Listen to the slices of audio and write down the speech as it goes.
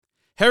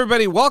Hey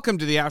everybody, welcome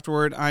to The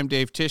Afterword. I'm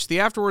Dave Tisch.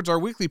 The Afterword's our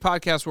weekly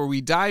podcast where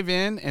we dive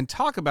in and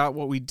talk about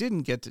what we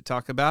didn't get to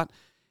talk about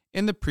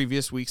in the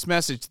previous week's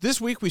message.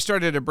 This week we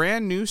started a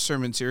brand new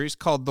sermon series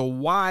called The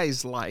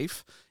Wise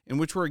Life, in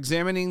which we're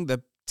examining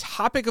the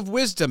topic of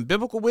wisdom,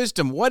 biblical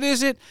wisdom. What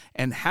is it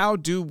and how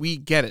do we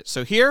get it?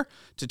 So here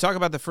to talk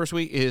about the first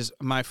week is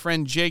my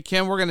friend Jay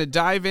Kim. We're going to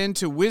dive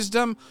into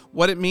wisdom,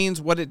 what it means,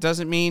 what it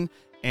doesn't mean,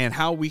 and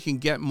how we can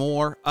get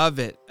more of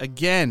it.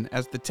 Again,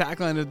 as the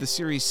tagline of the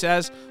series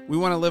says, we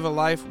want to live a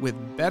life with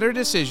better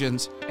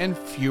decisions and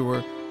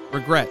fewer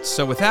regrets.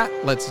 So with that,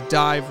 let's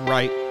dive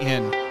right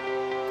in.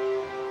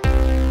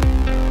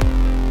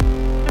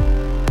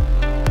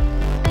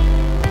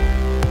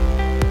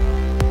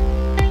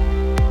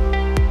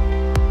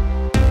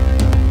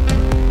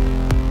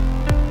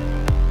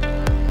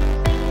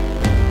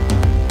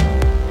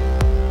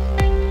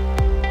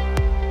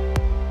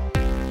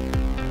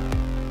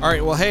 All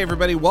right, well, hey,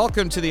 everybody.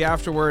 Welcome to The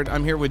Afterword.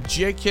 I'm here with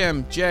Jay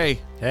Kim. Jay.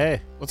 Hey.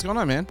 What's going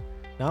on, man?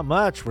 Not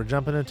much. We're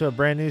jumping into a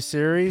brand new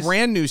series.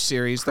 Brand new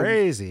series.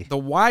 Crazy. The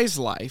Wise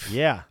Life.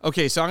 Yeah.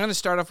 Okay, so I'm going to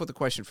start off with a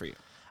question for you.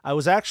 I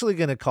was actually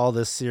going to call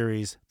this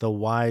series The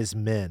Wise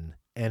Men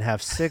and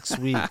have 6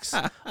 weeks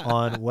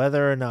on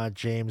whether or not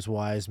James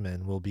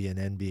Wiseman will be an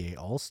NBA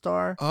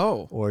All-Star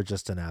or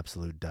just an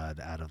absolute dud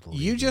out of the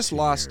league. You just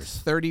lost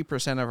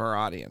 30% of our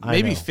audience,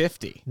 maybe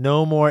 50.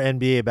 No more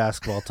NBA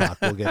basketball talk.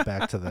 We'll get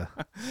back to the...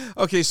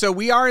 Okay, so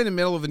we are in the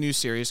middle of a new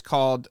series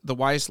called The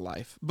Wise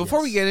Life.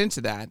 Before we get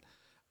into that,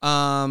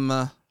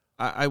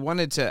 I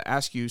wanted to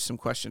ask you some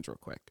questions real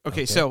quick.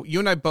 Okay, so you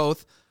and I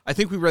both... I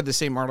think we read the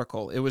same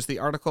article. It was the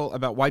article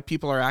about why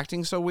people are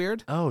acting so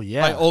weird. Oh,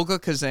 yeah. By Olga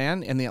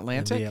Kazan in The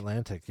Atlantic. In The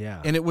Atlantic,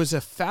 yeah. And it was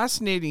a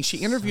fascinating... She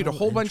interviewed a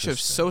whole bunch of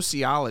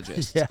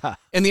sociologists. Yeah.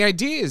 And the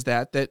idea is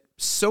that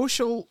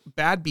social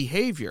bad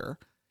behavior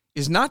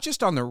is not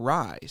just on the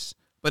rise,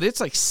 but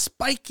it's like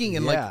spiking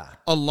in like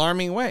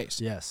alarming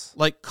ways. Yes.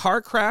 Like car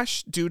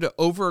crash due to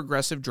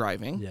over-aggressive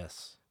driving.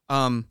 Yes.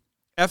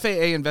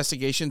 FAA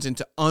investigations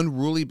into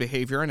unruly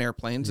behavior on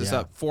airplanes is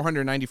up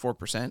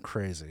 494%.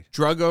 Crazy.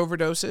 Drug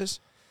overdoses,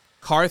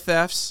 car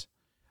thefts,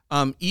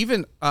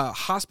 even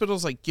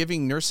hospitals like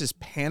giving nurses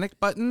panic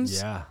buttons.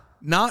 Yeah.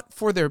 Not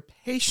for their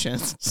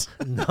patients.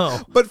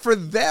 No. But for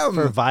them.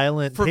 For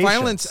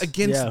violence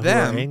against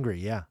them. Who are angry,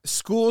 yeah.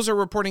 Schools are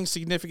reporting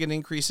significant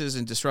increases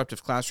in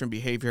disruptive classroom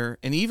behavior.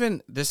 And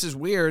even, this is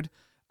weird,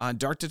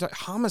 dark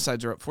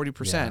homicides are up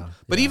 40%. Yeah,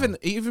 but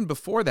even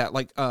before that,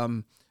 like...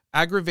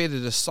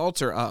 aggravated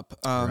assaults are up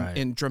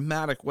in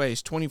dramatic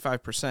ways,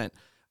 25%.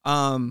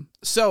 And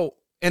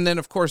then,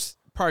 of course,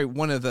 probably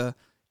one of the,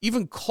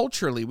 even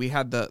culturally, we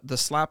had the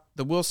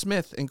Will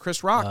Smith and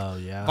Chris Rock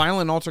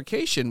violent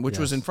altercation, which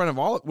was in front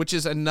of which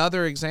is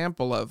another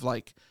example of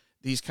like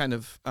these kind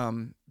of,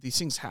 these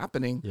things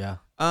happening. Yeah.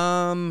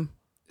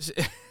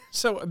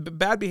 So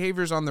bad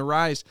behaviors on the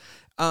rise.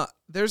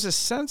 There's a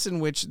sense in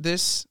which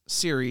this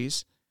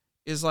series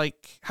is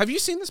like, have you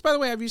seen this, by the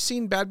way? Have you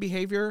seen bad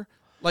behavior?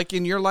 Like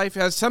in your life,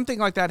 has something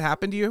like that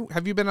happened to you?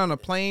 Have you been on a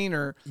plane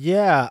or?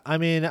 Yeah, I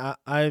mean,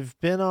 I've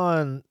been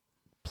on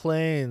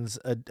planes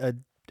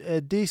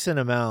a decent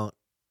amount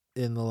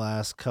in the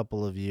last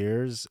couple of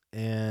years,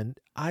 and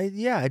I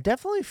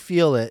definitely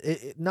feel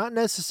it. Not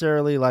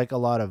necessarily like a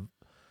lot of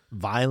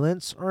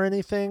violence or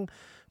anything,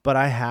 but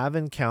I have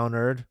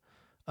encountered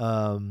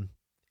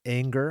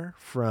anger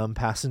from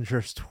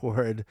passengers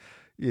toward,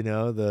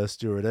 the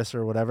stewardess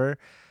or whatever,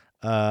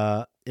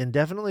 and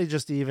definitely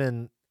just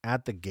even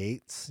at the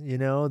gates,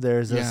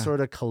 there's a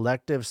sort of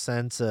collective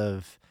sense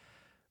of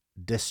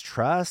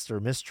distrust or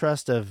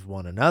mistrust of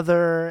one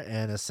another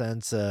and a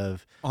sense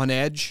of on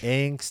edge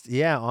angst.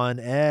 Yeah. On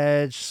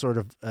edge, sort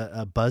of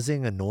a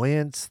buzzing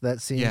annoyance that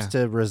seems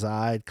to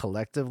reside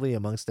collectively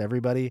amongst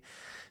everybody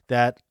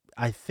that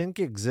I think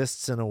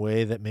exists in a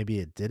way that maybe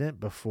it didn't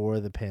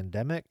before the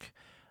pandemic.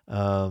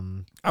 I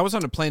was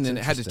on a plane and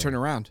it had to turn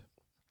around.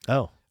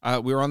 Oh,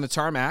 we were on the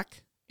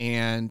tarmac.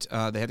 And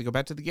they had to go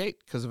back to the gate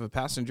because of a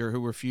passenger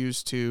who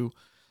refused to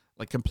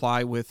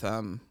comply with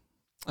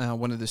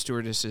one of the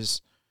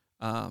stewardesses'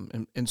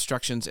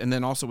 instructions, and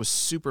then also was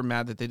super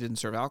mad that they didn't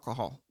serve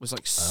alcohol. Was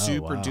like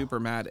super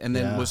duper mad, and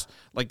then was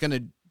like going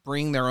to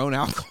bring their own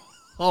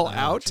alcohol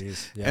out,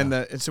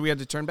 and so we had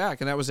to turn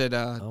back, and that was at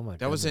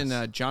was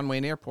in John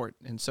Wayne Airport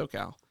in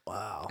SoCal.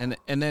 Wow.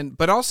 And then,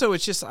 but also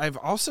it's just, I've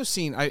also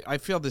seen, I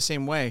feel the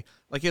same way,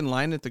 like in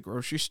line at the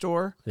grocery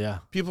store. Yeah.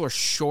 People are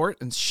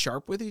short and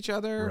sharp with each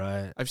other.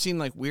 Right. I've seen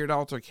like weird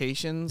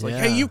altercations, like,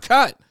 hey, you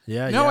cut.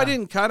 Yeah. No, I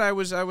didn't cut. I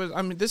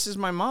mean, this is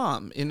my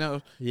mom,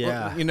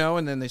 Yeah.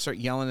 And then they start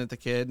yelling at the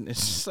kid. And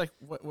it's just like,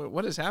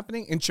 what is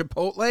happening? In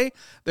Chipotle,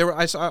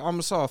 I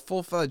almost saw a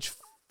full-fledged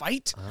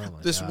fight. Oh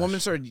my this gosh. woman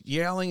started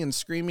yelling and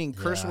screaming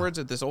curse words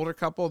at this older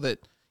couple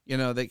that,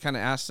 they kind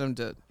of asked them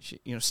to,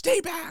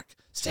 stay back,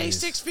 stay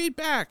 6 feet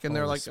back. And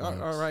they're like,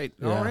 all right.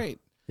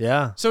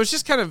 Yeah. So it's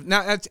just kind of,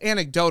 now that's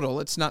anecdotal.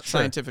 It's not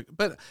scientific.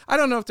 But I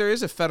don't know if there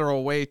is a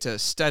federal way to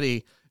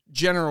study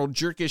general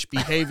jerkish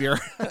behavior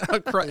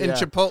in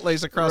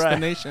Chipotles across the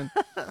nation.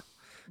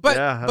 But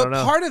I but don't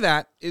know. part of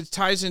that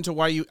ties into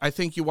why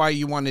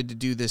you wanted to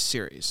do this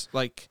series.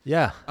 Like,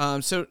 Yeah.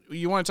 So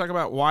you want to talk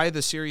about why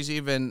the series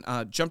even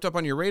jumped up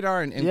on your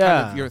radar and kind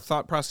Yeah. of your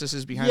thought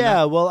processes behind that?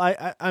 Yeah, well,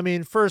 I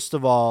mean, first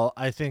of all,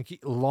 I think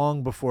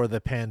long before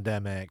the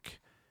pandemic,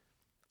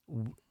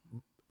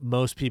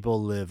 most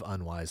people live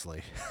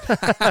unwisely.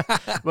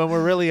 When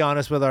we're really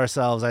honest with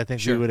ourselves, I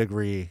think Sure. we would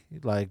agree.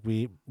 Like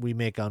we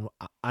make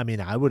I mean,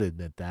 I would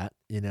admit that,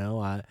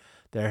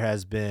 there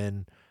has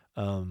been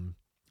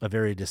a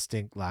very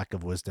distinct lack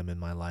of wisdom in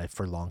my life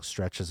for long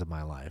stretches of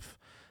my life.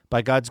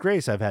 By God's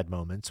grace, I've had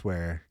moments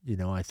where,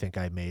 I think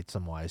I made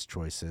some wise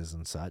choices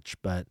and such,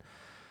 but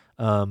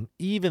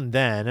even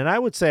then, and I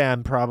would say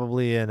I'm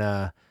probably in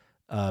a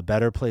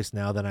better place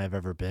now than I've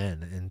ever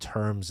been in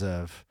terms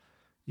of,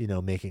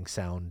 making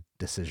sound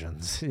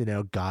decisions,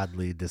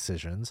 godly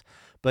decisions.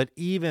 But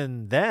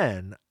even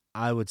then,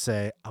 I would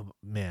say, oh,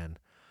 man,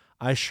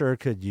 I sure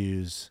could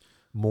use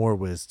more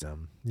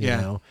wisdom, you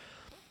know?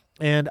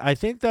 And I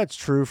think that's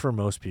true for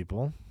most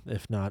people,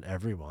 if not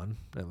everyone,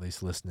 at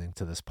least listening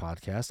to this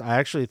podcast. I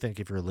actually think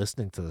if you're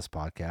listening to this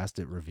podcast,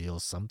 it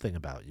reveals something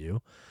about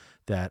you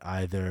that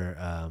either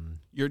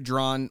you're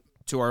drawn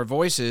to our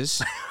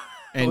voices,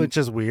 and which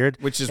is weird,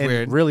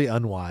 weird, really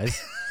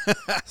unwise.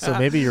 So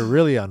maybe you're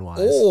really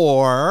unwise,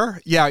 or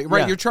right. Yeah.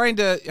 You're trying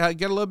to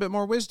get a little bit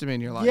more wisdom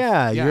in your life.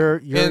 Yeah, you're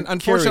and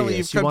unfortunately,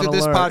 curious. you've come to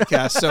this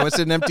podcast, so it's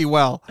an empty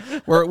well.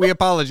 We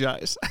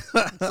apologize.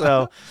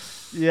 So,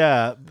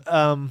 yeah,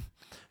 that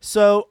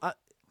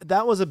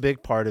was a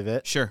big part of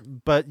it. Sure,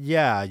 but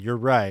yeah, you're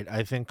right.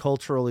 I think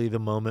culturally, the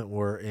moment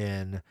we're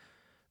in.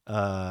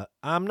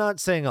 I'm not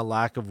saying a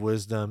lack of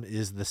wisdom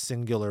is the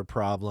singular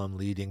problem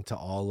leading to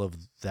all of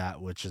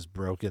that which is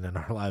broken in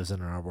our lives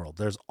and in our world.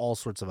 There's all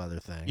sorts of other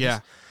things.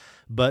 Yeah.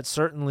 But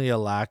certainly a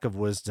lack of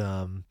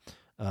wisdom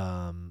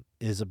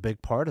is a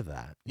big part of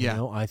that.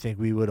 Yeah. I think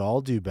we would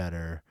all do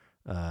better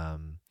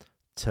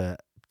to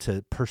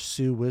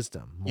pursue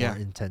wisdom more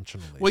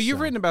intentionally. Well,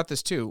 you've written about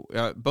this too.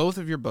 Both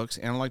of your books,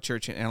 Analog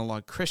Church and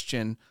Analog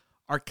Christian,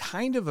 are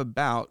kind of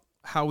about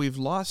how we've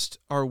lost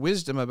our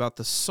wisdom about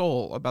the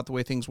soul, about the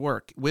way things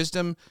work.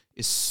 Wisdom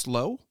is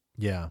slow.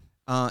 Yeah.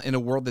 In a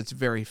world that's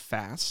very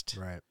fast.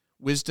 Right.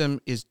 Wisdom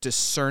is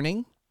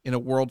discerning in a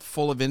world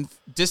full of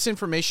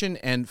disinformation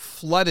and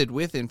flooded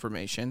with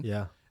information.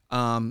 Yeah.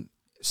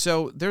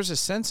 So there's a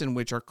sense in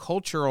which our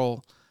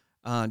cultural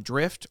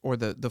drift or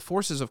the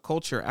forces of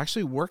culture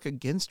actually work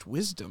against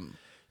wisdom.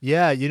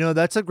 Yeah,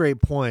 that's a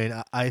great point.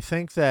 I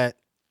think that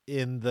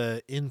in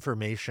the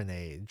information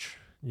age,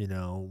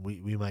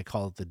 we might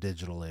call it the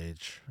digital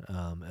age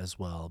as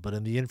well. But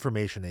in the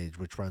information age,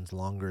 which runs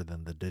longer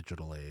than the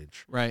digital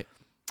age, right?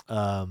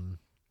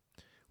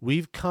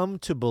 We've come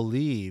to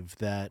believe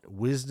that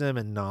wisdom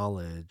and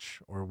knowledge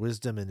or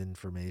wisdom and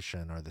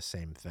information are the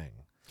same thing.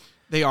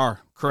 They are,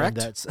 correct?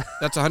 And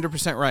that's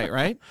 100%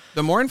 right?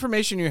 The more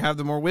information you have,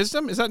 the more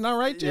wisdom. Is that not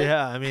right, Jay?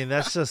 Yeah, I mean,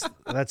 that's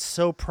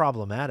so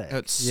problematic.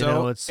 It's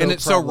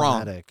it's so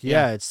wrong.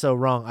 Yeah, it's so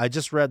wrong. I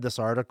just read this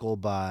article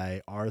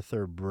by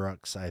Arthur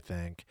Brooks, I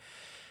think,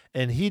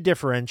 and he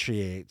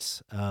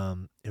differentiates.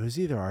 It was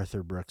either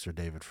Arthur Brooks or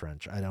David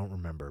French. I don't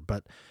remember,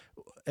 but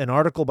an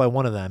article by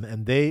one of them,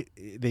 and they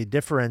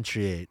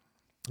differentiate,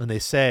 and they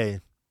say,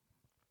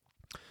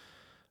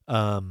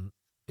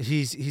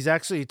 He's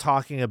actually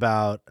talking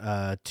about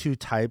two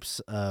types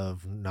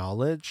of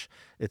knowledge.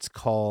 It's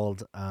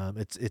called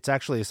it's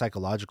actually a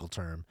psychological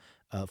term,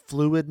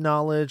 fluid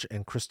knowledge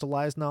and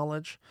crystallized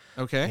knowledge.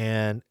 Okay,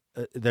 and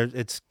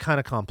it's kind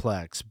of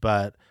complex,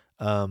 but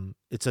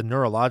it's a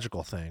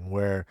neurological thing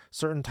where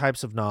certain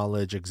types of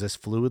knowledge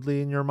exist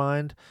fluidly in your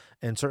mind,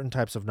 and certain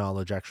types of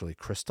knowledge actually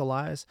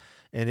crystallize,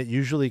 and it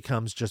usually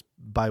comes just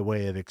by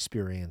way of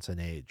experience and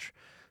age.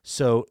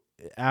 So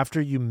after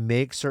you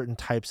make certain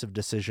types of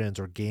decisions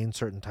or gain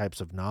certain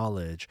types of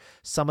knowledge,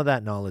 some of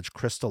that knowledge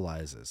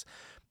crystallizes.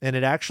 And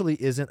it actually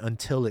isn't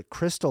until it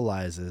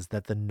crystallizes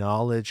that the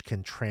knowledge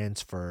can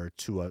transfer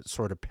to a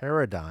sort of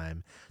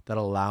paradigm that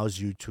allows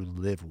you to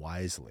live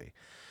wisely.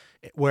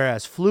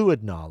 Whereas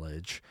fluid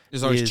knowledge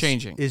is always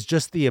changing. Is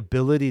just the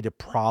ability to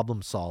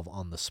problem solve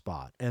on the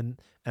spot.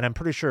 And I'm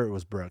pretty sure it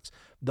was Brooks.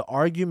 The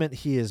argument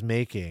he is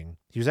making,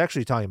 he was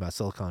actually talking about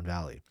Silicon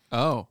Valley.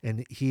 Oh.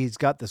 And he's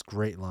got this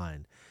great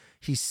line.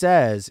 He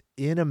says,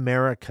 in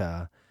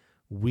America,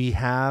 we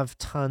have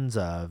tons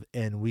of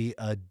and we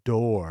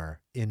adore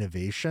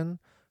innovation,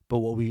 but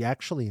what we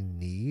actually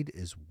need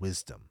is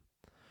wisdom.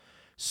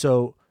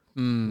 So,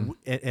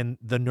 and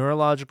the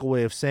neurological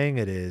way of saying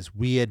it is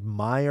we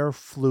admire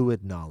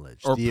fluid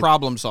knowledge. Or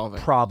problem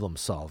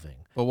solving.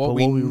 But what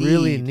we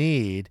really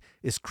need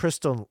is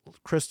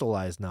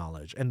crystallized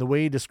knowledge. And the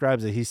way he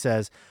describes it, he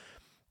says,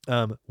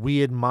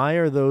 we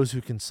admire those who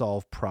can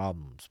solve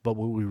problems, but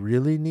what we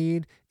really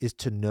need is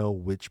to know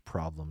which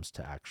problems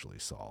to actually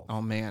solve.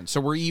 Oh, man. So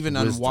we're even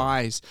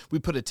unwise. We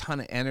put a ton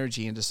of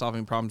energy into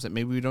solving problems that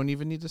maybe we don't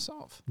even need to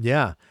solve.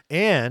 Yeah.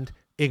 And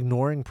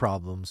ignoring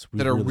problems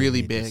that are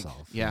really big. To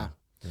solve. Yeah.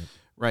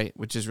 Right.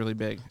 Which is really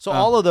big. So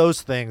all of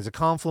those things, a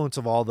confluence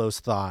of all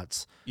those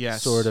thoughts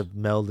yes. sort of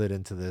melded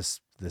into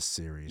this this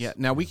series. Yeah.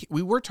 Now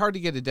we worked hard to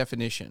get a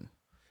definition.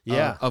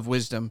 Of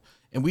wisdom,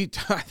 and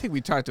I think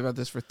we talked about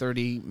this for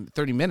 30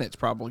 minutes,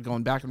 probably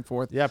going back and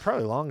forth. Yeah,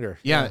 probably longer.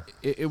 Yeah.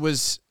 It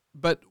was,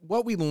 but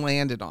what we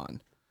landed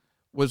on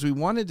was we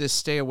wanted to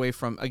stay away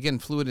from, again,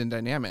 fluid and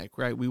dynamic,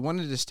 right? We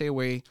wanted to stay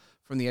away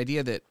from the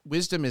idea that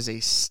wisdom is a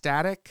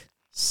static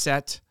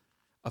set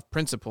of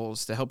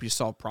principles to help you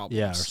solve problems.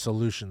 Yeah, or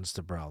solutions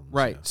to problems.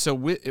 Right. Yeah. So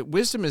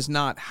wisdom is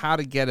not how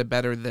to get a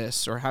better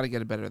this or how to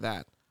get a better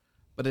that,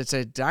 but it's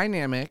a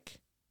dynamic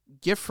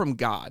gift from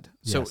God.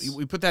 So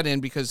we put that in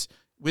because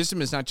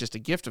wisdom is not just a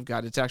gift of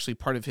God. It's actually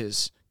part of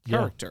his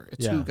character.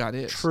 It's who God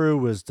is. True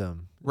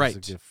wisdom right. is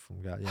a gift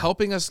from God. Yeah.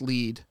 Helping us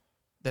lead,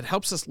 that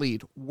helps us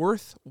lead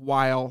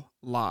worthwhile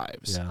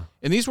lives. Yeah.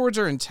 And these words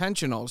are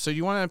intentional. So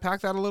you want to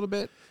unpack that a little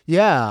bit?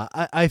 Yeah,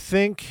 I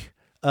think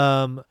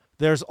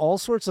there's all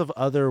sorts of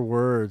other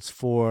words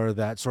for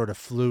that sort of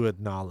fluid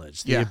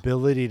knowledge, the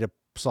ability to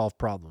solve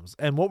problems.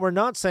 And what we're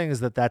not saying is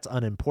that that's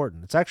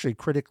unimportant. It's actually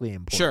critically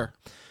important. Sure.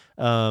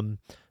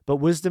 But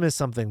wisdom is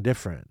something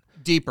different.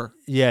 Deeper.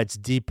 Yeah, it's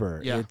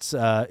deeper. Yeah. It's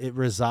it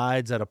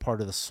resides at a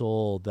part of the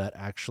soul that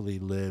actually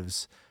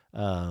lives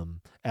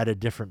at a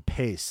different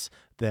pace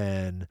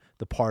than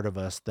the part of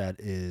us that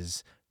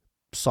is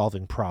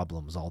solving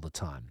problems all the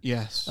time.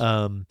 Yes.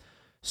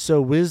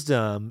 So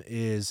wisdom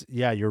is,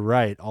 yeah, you're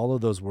right. All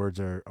of those words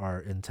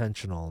are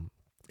intentional.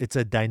 It's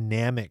a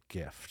dynamic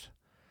gift.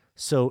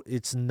 So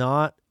it's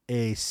not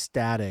a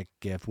static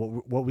gift.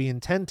 What we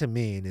intend to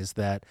mean is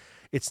that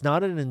it's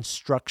not an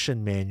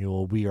instruction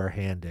manual we are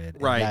handed.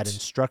 Right. And that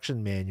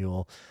instruction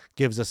manual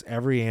gives us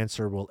every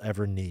answer we'll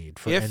ever need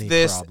for if any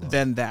this, problem.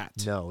 then that.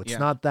 No, it's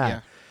not that.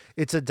 Yeah.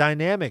 It's a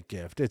dynamic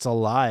gift. It's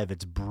alive.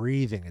 It's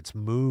breathing. It's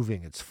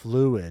moving. It's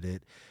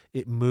fluid.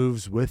 It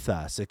moves with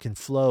us. It can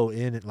flow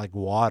in it like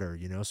water,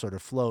 sort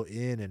of flow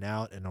in and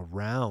out and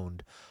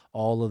around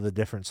all of the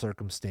different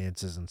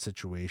circumstances and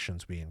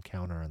situations we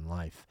encounter in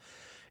life.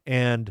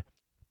 And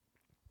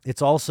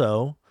it's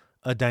also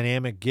a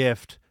dynamic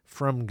gift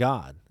from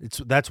God.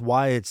 That's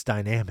why it's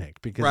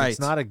dynamic, because it's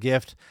not a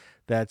gift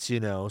that's,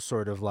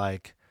 sort of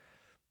like,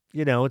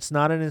 it's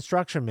not an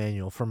instruction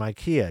manual from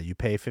IKEA. You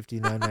pay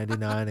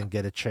 $59.99 and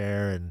get a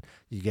chair and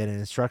you get an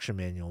instruction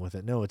manual with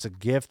it. No, it's a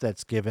gift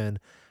that's given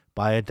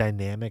by a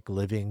dynamic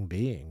living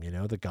being,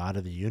 the God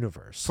of the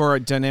universe. For a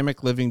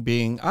dynamic living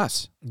being,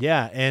 us.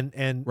 Yeah,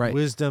 and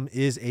wisdom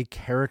is a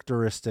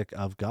characteristic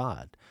of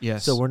God.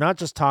 Yes. So we're not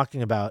just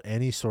talking about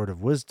any sort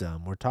of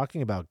wisdom. We're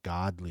talking about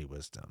godly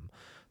wisdom,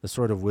 the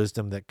sort of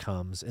wisdom that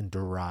comes and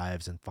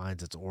derives and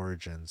finds its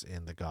origins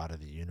in the God of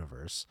the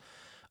universe.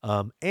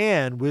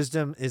 And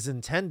wisdom is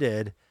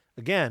intended,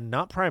 again,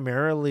 not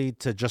primarily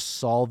to just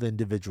solve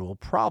individual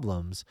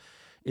problems.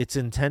 It's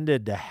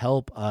intended to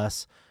help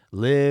us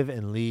live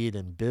and lead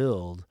and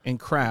build and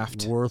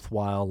craft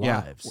worthwhile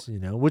lives,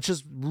 which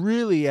is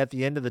really, at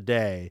the end of the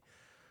day,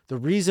 the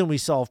reason we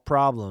solve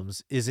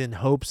problems is in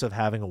hopes of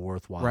having a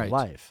worthwhile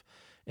life.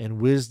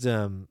 And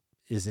wisdom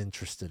is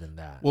interested in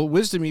that. Well,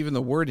 wisdom, even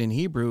the word in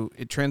Hebrew,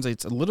 it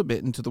translates a little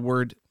bit into the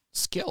word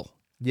skill.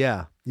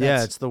 Yeah.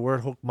 It's the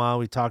word chokmah.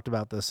 We talked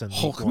about this in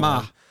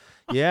chokmah.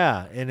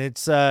 Yeah. And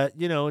it's,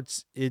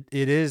 it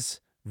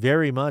is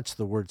very much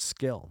the word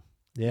skill.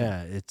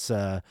 Yeah, it's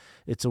a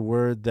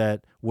word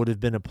that would have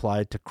been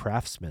applied to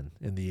craftsmen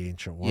in the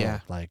ancient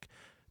world, like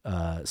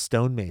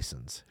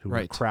stonemasons who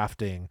were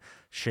crafting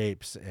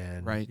shapes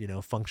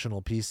and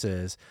functional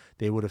pieces.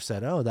 They would have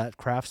said, "Oh, that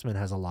craftsman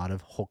has a lot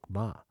of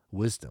chokmah,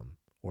 wisdom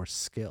or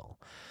skill."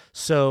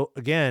 So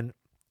again,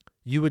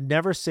 you would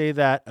never say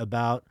that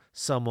about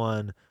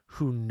someone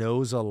who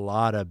knows a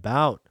lot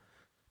about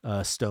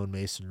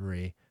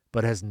stonemasonry,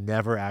 but has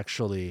never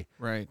actually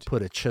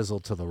put a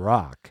chisel to the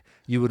rock.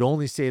 You would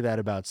only say that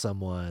about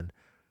someone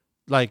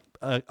like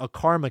a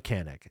car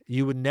mechanic.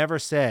 You would never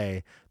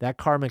say that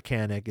car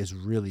mechanic is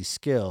really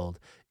skilled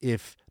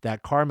if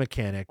that car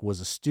mechanic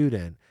was a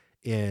student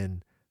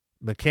in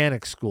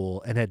mechanic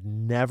school and had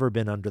never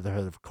been under the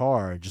hood of a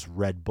car and just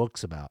read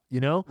books about,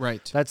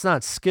 Right. That's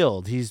not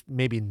skilled. He's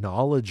maybe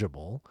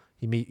knowledgeable.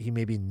 He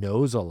maybe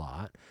knows a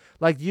lot.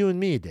 Like you and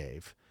me,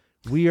 Dave.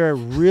 We are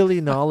really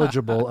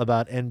knowledgeable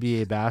about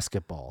NBA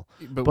basketball,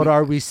 but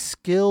are we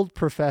skilled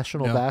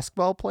professional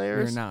basketball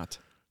players? We're not.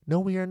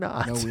 No, we are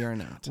not. No, we are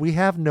not. We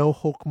have no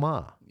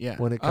chokmah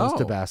when it comes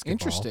to basketball.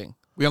 Interesting.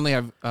 We only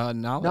have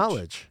knowledge.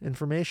 Knowledge,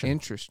 information.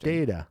 Interesting.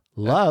 Data.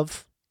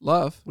 Love.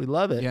 We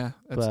love it. Yeah,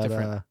 that's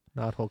different.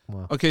 Not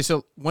chokmah. Okay,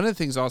 so one of the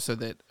things also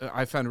that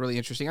I found really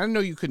interesting, I know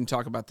you couldn't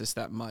talk about this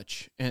that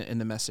much in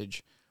the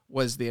message,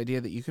 was the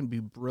idea that you can be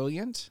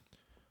brilliant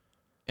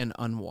and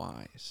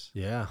unwise.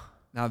 Yeah.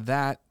 Now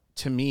that,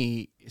 to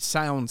me,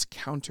 sounds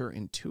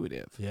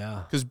counterintuitive.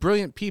 Yeah. Because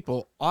brilliant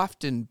people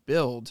often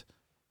build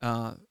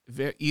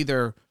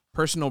either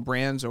personal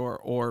brands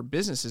or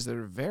businesses that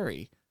are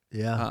very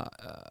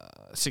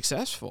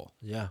successful.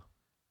 Yeah.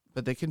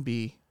 But they can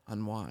be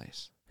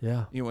unwise.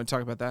 Yeah. You want to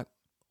talk about that?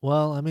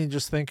 Well, I mean,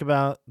 just think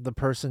about the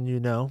person you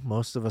know.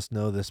 Most of us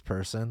know this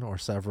person or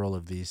several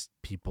of these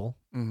people.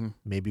 Mm-hmm.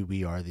 Maybe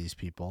we are these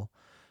people.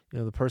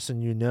 The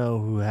person you know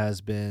who has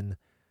been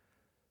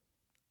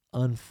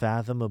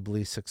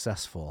unfathomably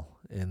successful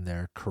in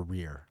their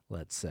career,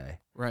 let's say,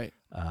 Right.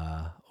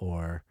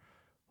 or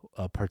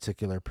a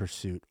particular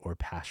pursuit or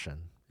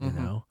passion, you Mhm.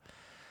 know,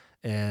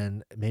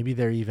 and maybe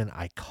they're even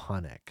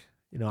iconic.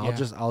 You know,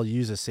 Yeah. I'll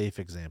use a safe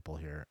example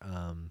here.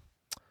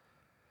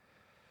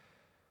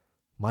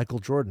 Michael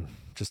Jordan,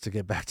 just to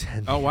get back to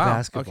NBA Oh, wow.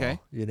 basketball, Okay.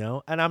 you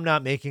know, and I'm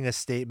not making a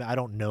statement. I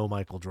don't know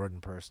Michael Jordan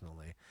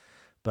personally,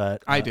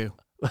 but I do.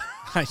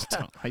 I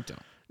don't.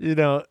 You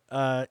know,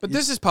 But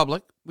this is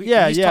public.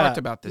 He's talked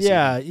about this.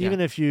 Yeah, even. even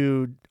if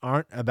you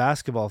aren't a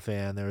basketball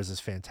fan, there was this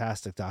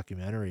fantastic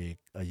documentary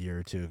a year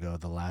or two ago,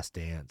 The Last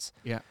Dance,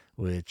 Yeah.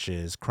 which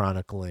is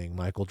chronicling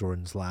Michael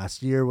Jordan's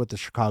last year with the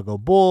Chicago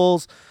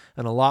Bulls,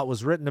 and a lot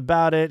was written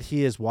about it.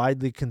 He is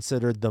widely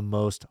considered the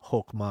most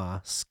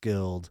Hokmah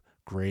skilled,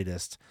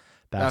 greatest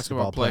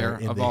basketball player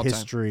in of the all time.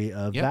 history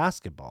of Yep.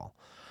 basketball.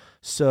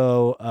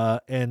 So,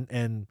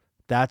 and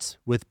that's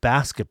with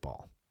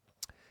basketball.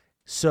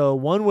 So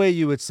one way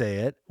you would say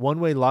it, one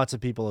way lots of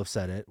people have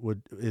said it,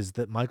 is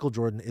that Michael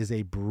Jordan is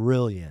a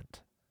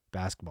brilliant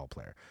basketball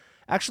player.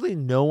 Actually,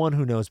 no one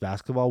who knows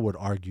basketball would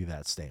argue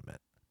that statement.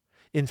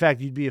 In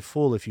fact, you'd be a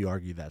fool if you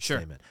argued that Sure.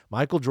 statement.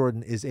 Michael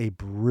Jordan is a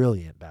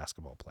brilliant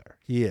basketball player.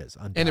 He is,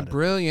 And undoubtedly. a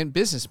brilliant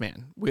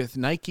businessman with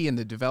Nike and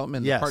the development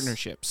and Yes. the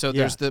partnership. So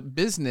Yeah. there's the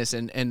business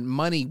and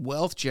money,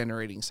 wealth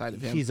generating side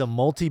of him. He's a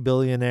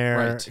multi-billionaire.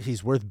 Right.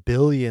 He's worth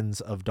billions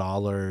of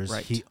dollars.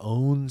 Right. He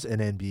owns an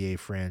NBA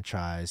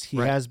franchise. He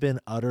Right. has been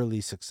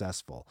utterly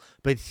successful.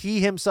 But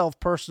he himself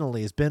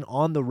personally has been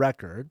on the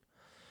record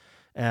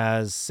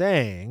as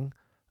saying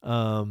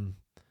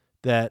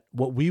that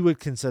what we would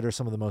consider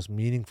some of the most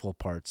meaningful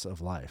parts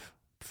of life,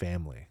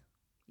 family,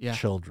 Yeah.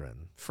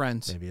 children,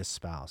 Friends. maybe a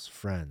spouse,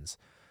 friends,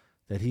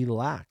 that he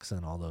lacks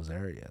in all those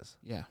areas.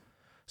 Yeah.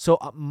 So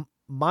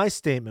my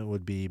statement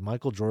would be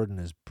Michael Jordan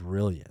is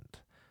brilliant,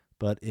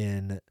 but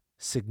in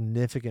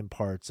significant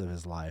parts of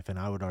his life, and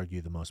I would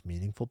argue the most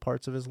meaningful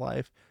parts of his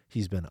life,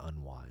 he's been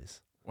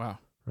unwise, Wow.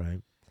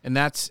 right? And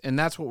that's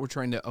what we're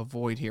trying to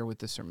avoid here with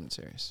this sermon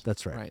series.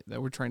 That's right. Right.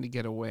 That we're trying to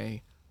get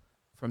away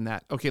from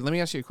that. Okay, let me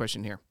ask you a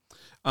question here.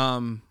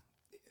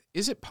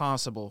 Is it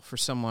possible for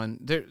someone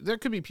there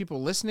could be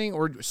people listening,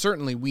 or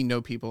certainly we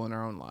know people in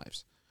our own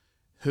lives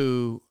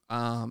who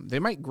they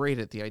might grate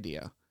at the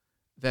idea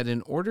that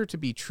in order to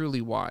be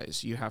truly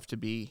wise, you have to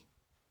be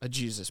a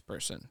Jesus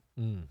person.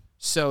 Mm.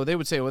 So they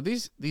would say, well,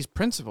 these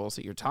principles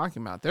that you're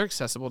talking about, they're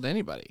accessible to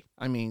anybody.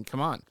 I mean, come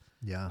on.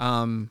 Yeah.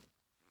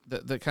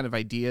 The kind of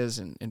ideas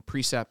and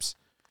precepts.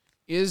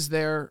 Is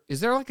there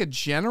like a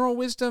general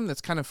wisdom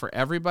that's kind of for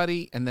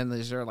everybody, and then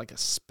is there like a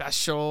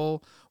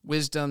special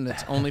wisdom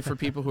that's only for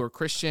people who are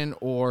Christian,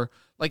 or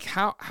like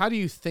how do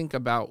you think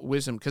about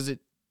wisdom? Because it,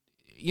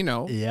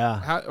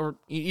 Yeah.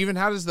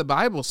 how does the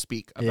Bible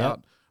speak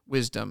about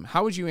wisdom?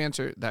 How would you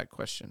answer that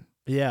question?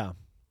 Yeah.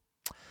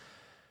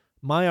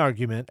 My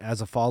argument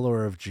as a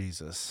follower of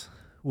Jesus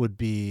would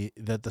be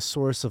that the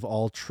source of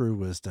all true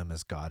wisdom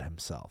is God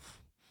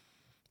himself,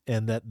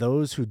 and that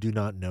those who do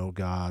not know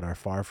God are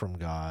far from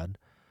God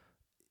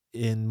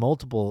in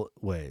multiple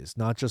ways,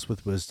 not just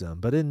with wisdom,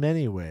 but in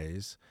many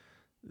ways.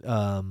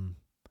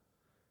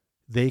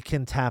 They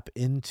can tap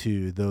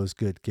into those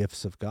good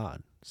gifts of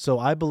God. So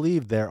I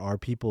believe there are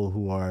people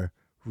who are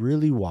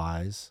really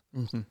wise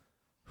Mm-hmm.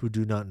 who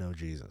do not know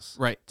Jesus,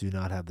 Right. do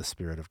not have the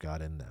Spirit of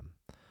God in them.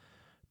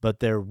 But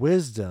their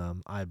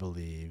wisdom, I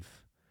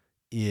believe,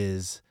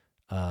 is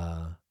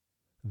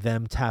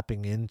them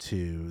tapping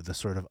into the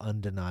sort of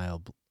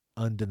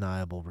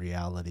undeniable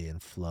reality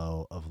and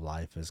flow of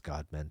life as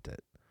God meant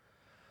it.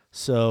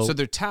 So So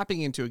they're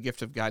tapping into a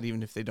gift of God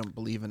even if they don't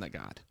believe in a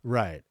God.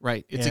 right.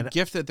 Right. It's And- a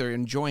gift that they're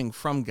enjoying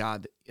from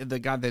God, the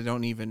God they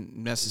don't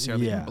even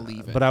necessarily even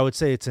believe in. But I would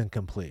say it's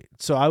incomplete.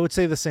 So I would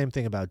say the same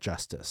thing about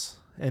justice.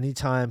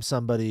 Anytime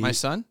somebody My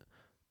son?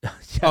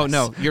 Yes. Oh,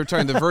 no. You're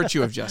trying the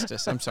virtue of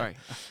justice. I'm sorry.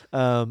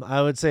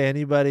 I would say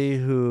anybody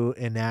who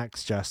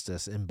enacts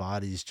justice,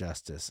 embodies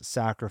justice,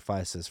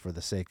 sacrifices for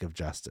the sake of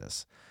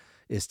justice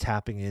is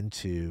tapping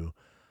into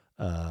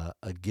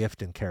a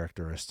gift and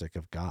characteristic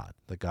of God,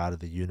 the God of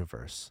the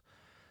universe.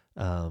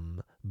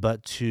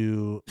 But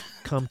to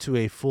come to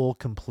a full,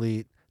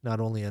 complete, not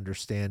only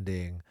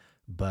understanding,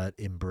 but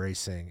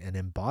embracing and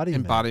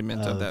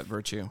embodiment Of that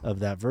virtue. of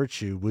that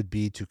virtue would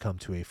be to come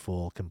to a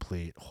full,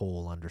 complete,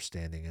 whole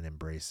understanding and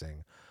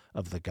embracing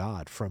of the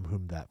God from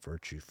whom that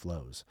virtue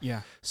flows.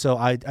 Yeah. So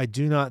I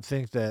do not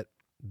think that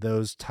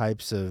those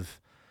types of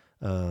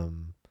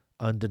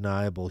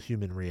undeniable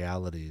human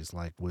realities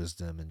like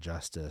wisdom and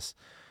justice,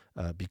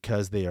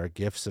 because they are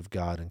gifts of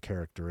God and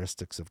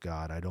characteristics of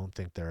God, I don't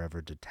think they're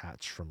ever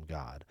detached from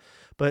God.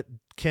 But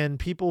can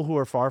people who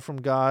are far from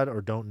God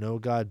or don't know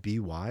God be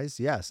wise?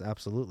 Yes,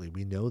 absolutely.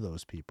 We know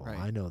those people. Right.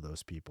 I know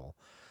those people.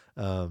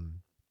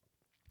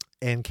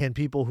 And can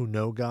people who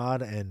know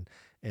God and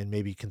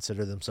maybe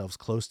consider themselves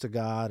close to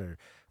God or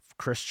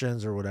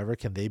Christians or whatever,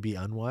 can they be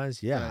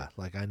unwise? Yeah. Right.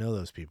 Like I know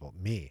those people.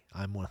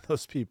 I'm one of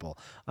those people.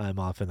 I'm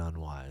often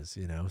unwise,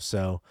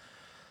 So,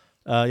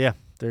 yeah,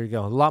 there you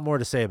go. A lot more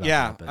to say about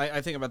that. But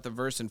I think about the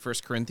verse in 1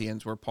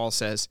 Corinthians where Paul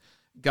says,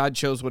 God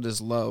chose what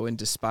is low and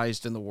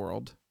despised in the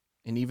world,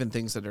 and even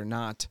things that are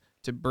not,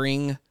 to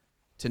bring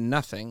to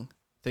nothing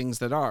things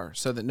that are,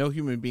 so that no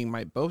human being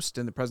might boast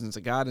in the presence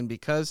of God. And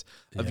because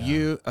of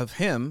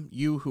him,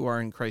 you who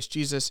are in Christ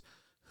Jesus,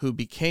 who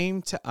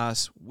became to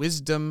us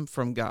wisdom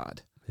from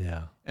God.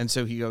 Yeah. And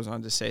so he goes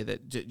on to say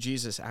that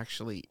Jesus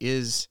actually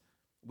is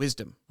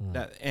wisdom.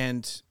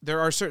 And there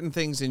are certain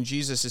things in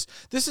Jesus.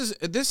 This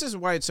is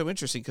why it's so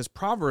interesting, because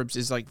Proverbs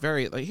is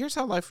here's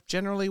how life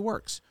generally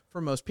works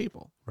for most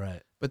people.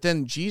 Right. But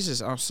then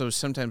Jesus also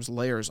sometimes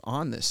layers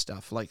on this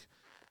stuff, like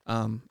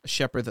a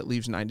shepherd that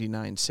leaves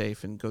 99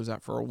 safe and goes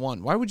out for a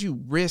one. Why would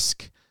you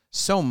risk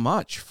so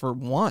much for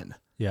one?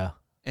 Yeah.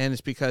 And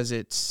it's because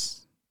it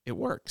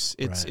works.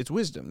 It's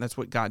wisdom. That's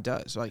what God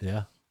does.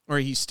 Or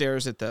he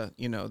stares at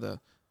the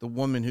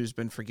woman who's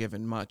been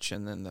forgiven much,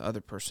 and then the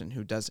other person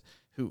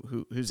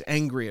who's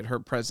angry at her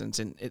presence.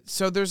 And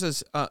so there's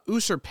this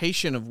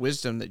usurpation of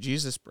wisdom that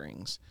Jesus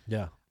brings.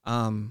 Yeah.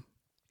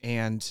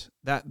 And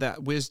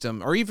that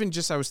wisdom, or even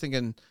just, I was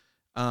thinking,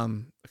 a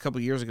couple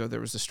of years ago,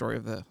 there was the story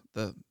of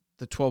the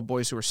 12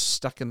 boys who were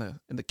stuck in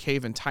the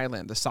cave in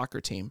Thailand, the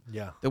soccer team.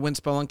 Yeah. That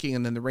went spelunking,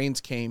 and then the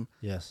rains came.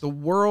 Yes. The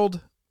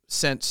world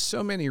sent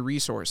so many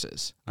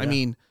resources. Yeah. I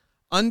mean,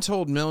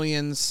 untold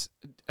millions.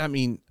 I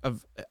mean,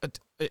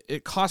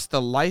 it cost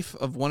the life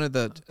of one of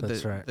the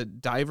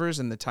divers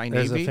in the Thai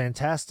Navy. There's a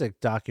fantastic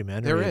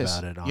documentary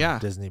about it on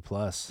Disney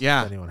Plus.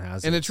 Yeah. If anyone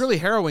has it. And it's really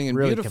harrowing and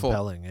really beautiful.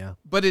 Compelling, yeah.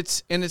 But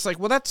it's like,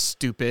 well, that's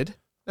stupid.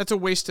 That's a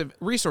waste of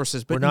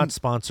resources. But we're not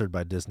sponsored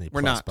by Disney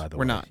Plus, by the way.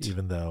 We're not.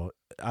 Even though,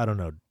 I don't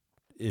know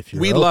if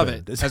you're We love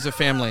it as a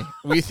family.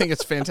 We think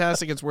it's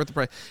fantastic. It's worth the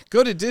price.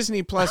 Go to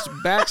Disney Plus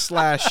 /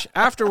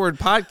 Afterward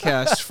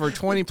Podcast for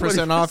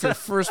 20% off your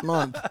first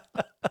month.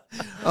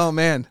 Oh,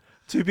 man.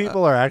 2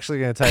 people are actually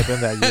going to type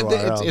in that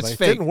URL. It's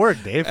fake. It didn't work,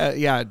 Dave.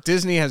 Yeah,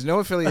 Disney has no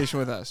affiliation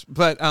with us.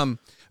 But I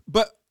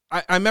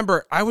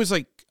remember I was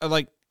like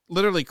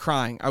literally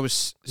crying. It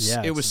was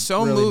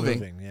so really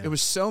moving. Yeah. It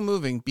was so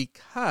moving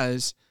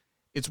because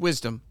it's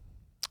wisdom.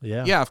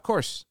 Yeah. Yeah, of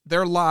course.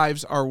 Their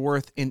lives are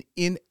worth an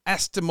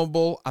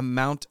inestimable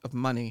amount of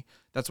money.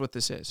 That's what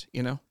this is,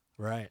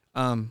 Right.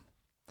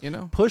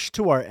 Push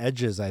to our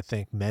edges, I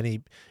think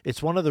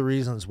it's one of the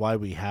reasons why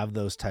we have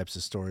those types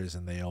of stories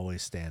and they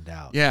always stand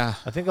out. Yeah.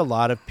 I think a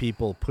lot of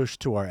people push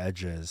to our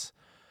edges.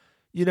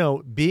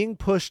 Being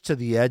pushed to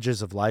the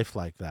edges of life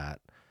like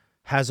that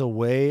has a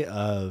way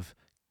of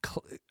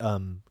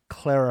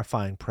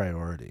clarifying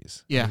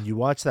priorities. Yeah. When you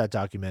watch that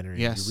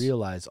documentary, and you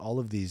realize all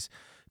of these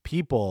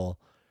people,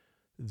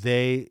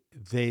 they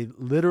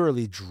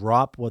literally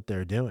drop what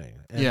they're doing.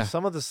 And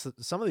some of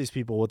these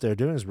people, what they're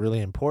doing is really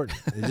important.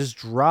 They just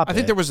drop it. I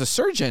think there was a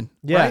surgeon.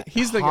 Yeah. Right?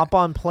 He's the hop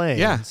on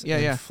planes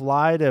and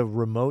fly to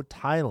remote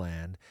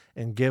Thailand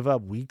and give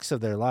up weeks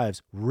of their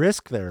lives,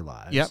 risk their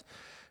lives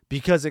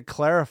because it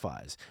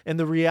clarifies. And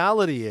the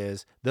reality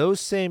is those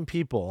same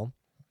people,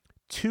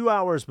 2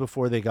 hours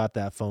before they got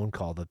that phone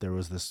call that there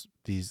was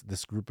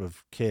this group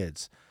of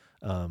kids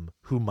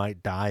who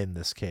might die in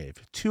this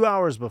cave, 2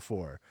 hours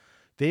before,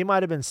 they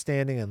might have been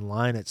standing in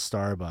line at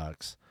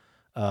Starbucks,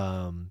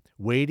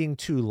 waiting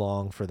too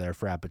long for their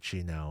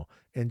Frappuccino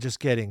and just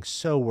getting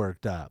so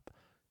worked up.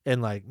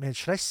 And like, man,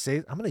 should I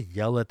say, I'm going to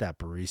yell at that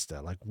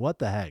barista. Like, what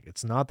the heck?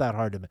 It's not that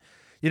hard to,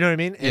 you know what I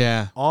mean?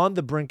 And on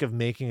the brink of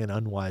making an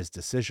unwise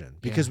decision,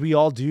 because we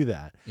all do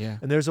that. Yeah.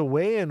 And there's a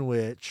way in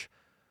which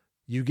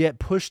you get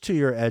pushed to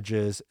your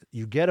edges,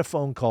 you get a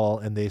phone call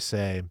and they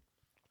say,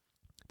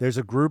 there's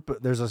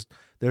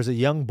a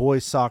young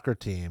boys soccer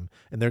team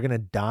and they're going to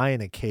die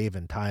in a cave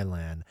in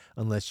Thailand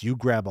unless you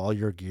grab all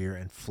your gear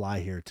and fly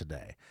here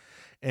today.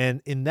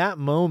 And in that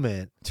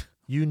moment,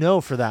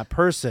 for that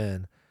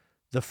person,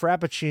 the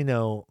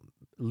Frappuccino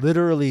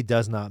literally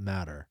does not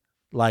matter.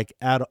 Like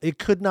it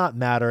could not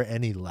matter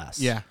any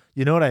less. Yeah.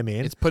 You know what I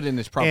mean? It's put in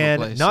its proper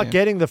and place. Not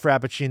getting the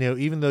Frappuccino,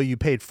 even though you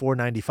paid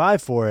 $4.95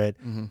 for it,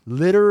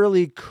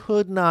 literally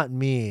could not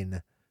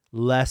mean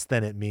less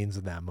than it means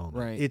in that moment.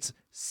 Right. It's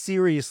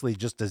seriously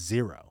just a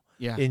zero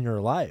in your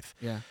life.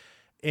 Yeah.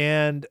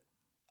 And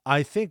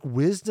I think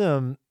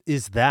wisdom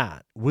is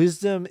that.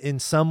 Wisdom in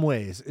some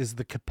ways is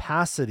the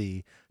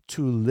capacity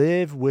to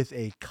live with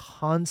a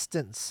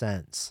constant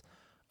sense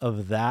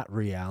of that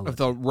reality. Of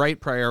the right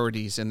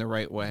priorities in the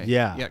right way.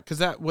 Yeah. Yeah, because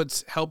that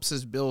helps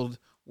us build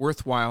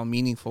worthwhile,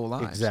 meaningful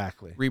lives.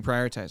 Exactly.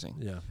 Reprioritizing.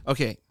 Yeah.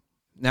 Okay,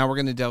 now we're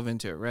going to delve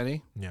into it.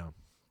 Ready? Yeah.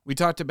 We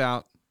talked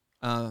about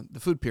the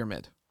food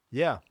pyramid.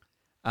 Yeah.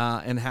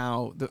 And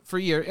how for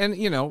years, and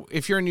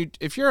if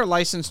you're a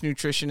licensed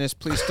nutritionist,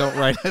 please don't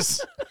write us.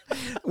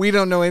 We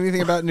don't know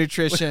anything about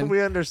nutrition.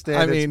 We understand.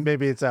 I mean,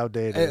 maybe it's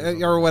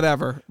outdated or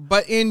whatever.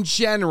 But in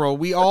general,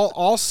 we all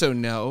also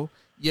know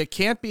you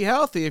can't be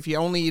healthy if you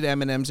only eat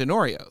M&Ms and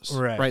Oreos.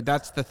 Right.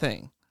 That's the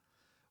thing.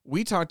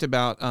 We talked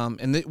about,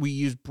 we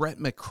used Brett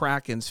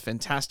McCracken's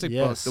fantastic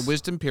book, The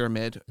Wisdom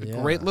Pyramid. A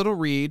great little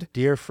read.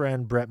 Dear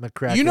friend Brett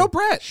McCracken. You know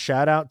Brett.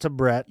 Shout out to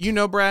Brett. You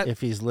know Brett. If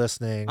he's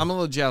listening. I'm a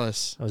little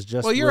jealous. I was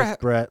just with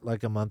Brett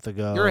like a month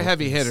ago. You're a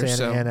heavy hitter.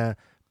 Santa Ana.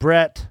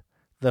 Brett,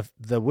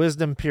 the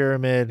wisdom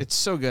pyramid. It's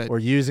so good. We're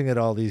using it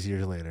all these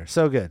years later.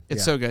 So good.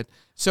 It's so good.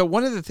 So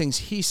one of the things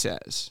he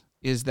says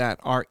is that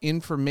our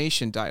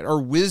information diet,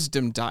 our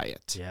wisdom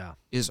diet,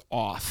 is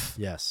off.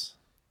 Yes.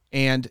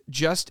 And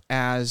just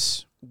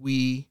as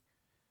we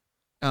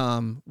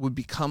would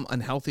become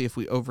unhealthy if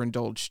we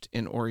overindulged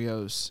in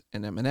Oreos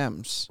and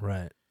M&Ms,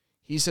 right?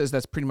 He says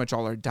that's pretty much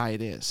all our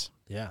diet is.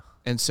 Yeah.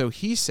 And so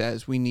he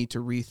says we need to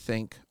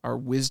rethink our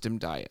wisdom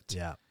diet.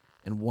 Yeah.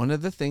 And one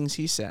of the things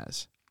he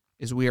says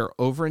is we are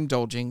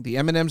overindulging. The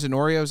M&Ms and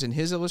Oreos in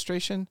his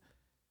illustration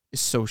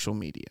is social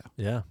media.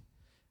 Yeah.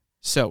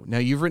 So now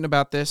you've written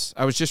about this.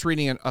 I was just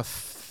reading a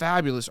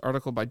fabulous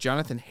article by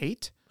Jonathan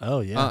Haidt.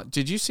 Oh, yeah.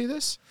 Did you see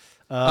this?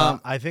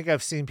 I think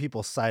I've seen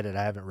people cite it.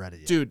 I haven't read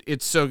it yet. Dude,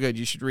 it's so good.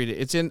 You should read it.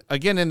 It's in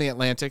the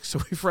Atlantic. So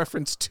we've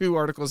referenced 2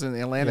 articles in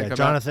the Atlantic. Yeah,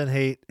 Jonathan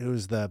Haidt,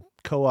 who's the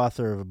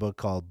co-author of a book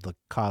called The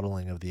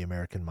Coddling of the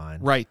American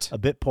Mind. Right. A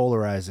bit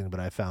polarizing, but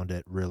I found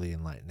it really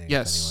enlightening.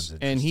 Yes,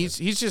 and he's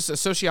just a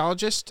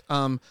sociologist.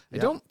 I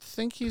don't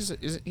think he's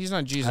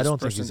not Jesus. I don't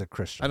person. think he's a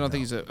Christian. I don't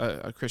think he's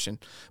a Christian.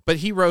 But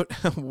he wrote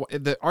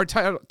our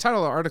title of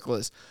the article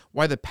is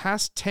 "Why the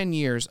Past 10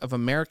 Years of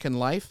American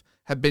Life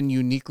Have Been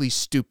Uniquely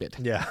Stupid."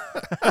 Yeah.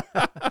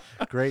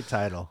 Great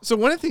title. So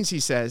one of the things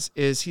he says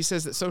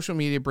that social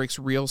media breaks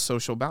real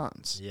social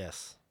bonds.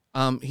 Yes.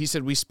 He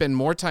said we spend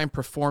more time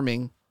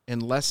performing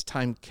and less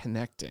time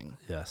connecting.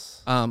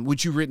 Yes.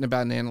 Which you've written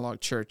about in Analog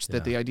Church,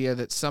 that the idea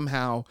that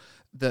somehow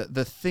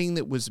the thing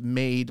that was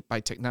made by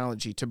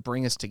technology to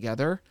bring us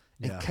together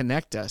and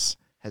connect us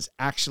has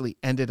actually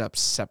ended up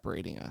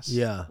separating us.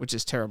 Yeah. Which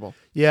is terrible.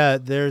 Yeah,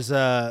 there's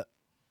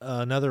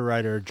another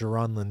writer,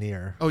 Jaron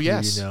Lanier. Oh,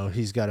 yes. Who,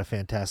 he's got a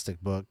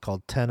fantastic book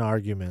called 10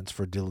 Arguments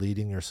for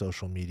Deleting Your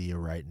Social Media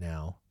Right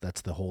Now.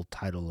 That's the whole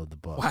title of the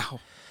book.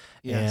 Wow.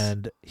 Yes.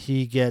 And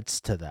he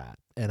gets to that.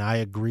 And I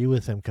agree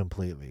with him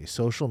completely.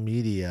 Social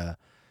media,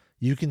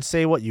 you can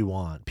say what you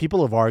want.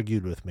 People have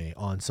argued with me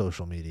on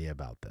social media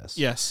about this.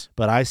 Yes.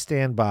 But I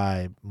stand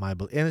by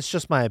and it's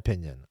just my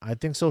opinion. I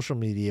think social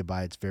media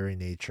by its very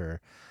nature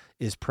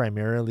is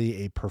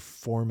primarily a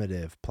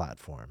performative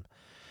platform.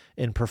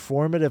 And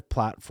performative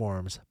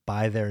platforms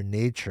by their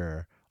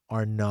nature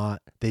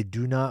they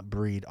do not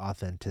breed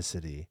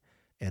authenticity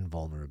and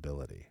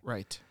vulnerability.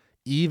 Right.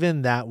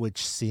 Even that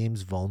which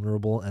seems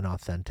vulnerable and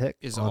authentic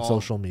on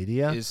social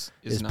media is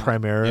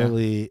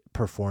primarily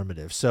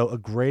performative. So a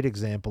great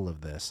example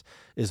of this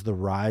is the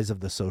rise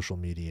of the social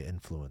media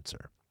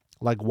influencer.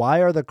 Like,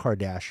 why are the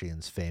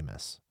Kardashians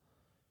famous?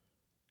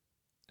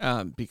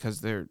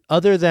 Because they're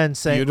other than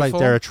saying beautiful, like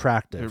they're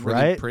attractive, they're really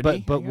right?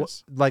 Pretty,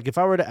 but like if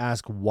I were to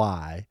ask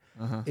why,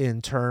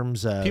 in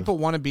terms of people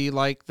want to be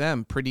like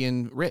them, pretty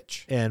and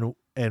rich,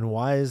 and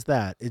why is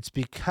that? It's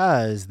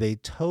because they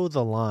toe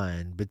the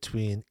line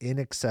between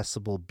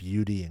inaccessible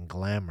beauty and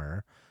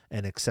glamour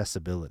and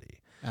accessibility.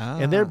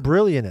 And they're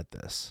brilliant at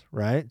this,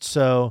 right?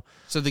 So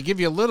they give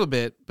you a little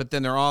bit, but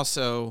then they're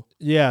also...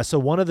 Yeah, so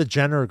one of the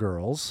Jenner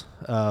girls,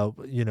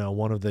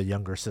 one of the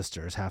younger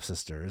sisters,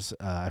 half-sisters,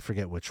 I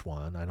forget which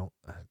one.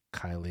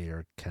 Kylie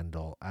or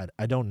Kendall.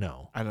 I don't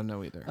know. I don't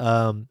know either.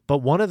 But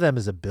one of them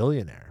is a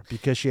billionaire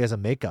because she has a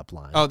makeup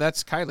line. Oh,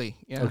 that's Kylie.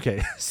 Yeah.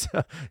 Okay.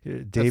 So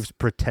Dave's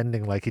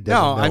pretending like he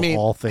doesn't know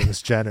all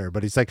things Jenner,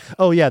 but he's like,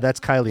 oh yeah, that's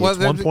Kylie. Well, it's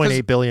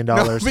 $1.8 billion.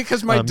 No,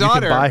 because my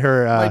daughter, you can buy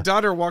her, my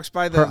daughter walks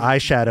by her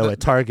eyeshadow at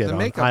Target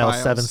on aisle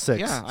 7-6.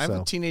 Yeah, I have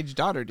a teenage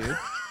daughter, dude.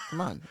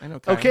 Come on, I know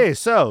Kylie. Okay,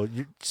 so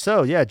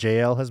yeah,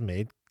 JL has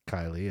made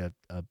Kylie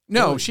a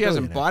no, she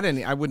hasn't bought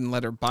any. I wouldn't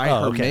let her buy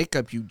her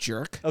makeup, you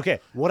jerk. Okay,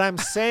 what I'm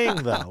saying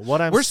though,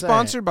 we're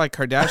sponsored by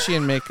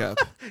Kardashian Makeup.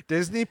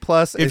 Disney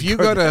Plus. If you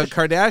go to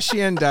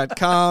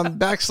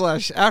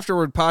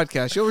Kardashian.com/afterward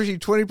podcast, you'll receive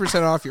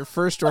 20% off your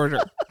first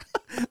order.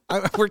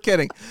 We're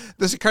kidding.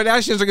 The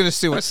Kardashians are going to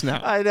sue us now.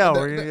 I know.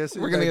 We're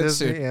going to get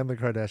sued. And the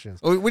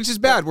Kardashians. Which is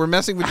bad. We're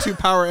messing with 2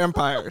 power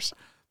empires.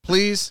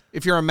 Please,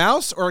 if you're a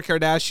mouse or a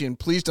Kardashian,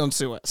 please don't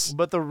sue us.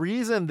 But the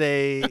reason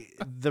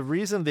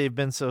they've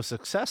been so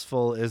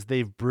successful is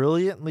they've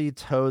brilliantly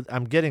towed.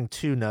 I'm getting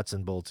too nuts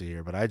and boltsy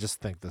here, but I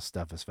just think this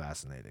stuff is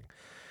fascinating.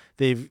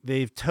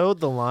 They've towed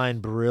the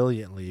line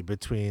brilliantly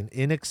between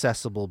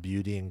inaccessible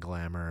beauty and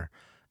glamour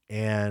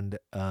and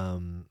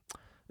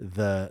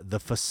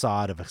the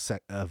facade of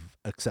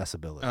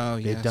accessibility. Oh,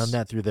 yes. They've done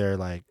that through their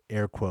like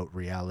air quote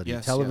reality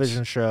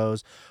television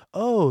shows.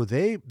 Oh,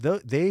 they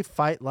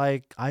fight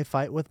like I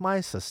fight with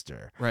my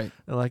sister. Right.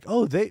 And like,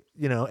 oh, they,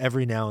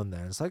 every now and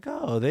then it's like,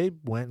 oh, they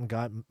went and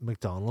got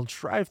McDonald's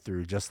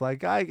drive-through just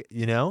like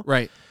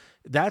Right.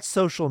 That's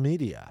social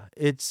media.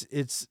 It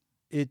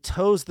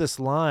toes this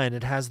line.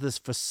 It has this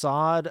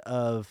facade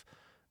of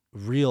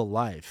real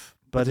life,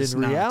 but in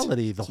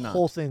reality, the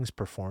whole thing's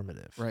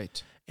performative.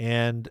 Right.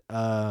 And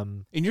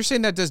you're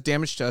saying that does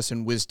damage to us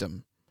in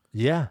wisdom.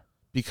 Yeah.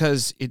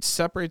 Because it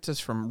separates us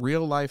from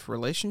real life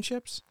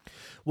relationships?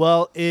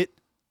 Well,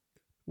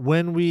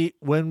 when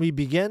we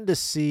begin to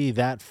see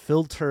that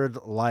filtered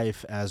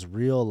life as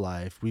real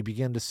life, we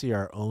begin to see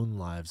our own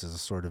lives as a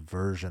sort of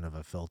version of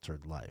a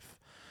filtered life.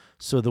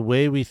 So the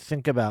way we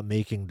think about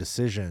making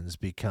decisions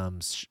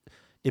becomes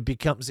it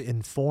becomes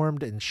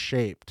informed and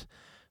shaped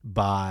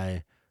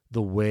by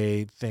the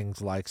way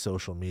things like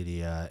social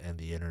media and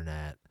the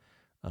internet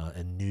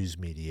and news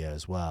media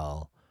as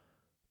well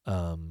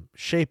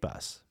shape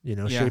us,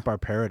 shape our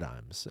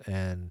paradigms.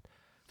 And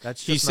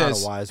that's just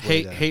not a wise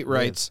way to Hate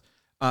writes,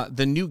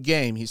 the new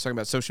game, he's talking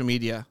about social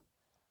media,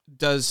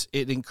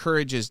 it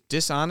encourages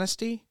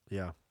dishonesty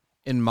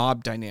and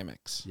mob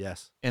dynamics.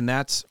 Yes. And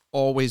that's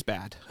always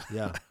bad.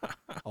 Yeah.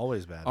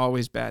 Always bad.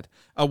 Always bad.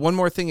 One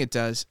more thing it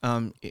does,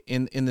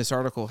 in this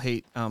article,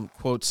 Hate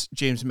quotes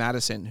James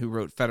Madison, who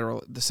wrote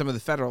some of the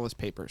Federalist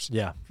Papers.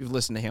 Yeah. If you've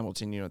listened to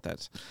Hamilton, you know what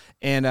that's.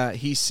 And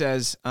he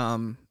says,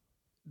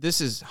 this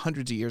is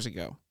hundreds of years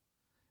ago.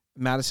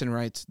 Madison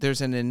writes,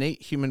 there's an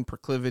innate human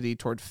proclivity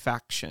toward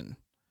faction.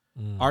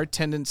 Our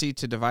tendency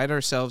to divide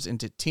ourselves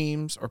into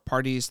teams or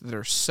parties that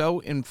are so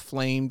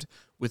inflamed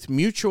with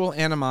mutual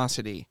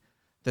animosity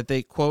that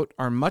they, quote,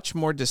 are much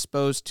more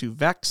disposed to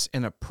vex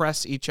and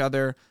oppress each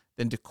other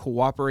than to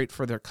cooperate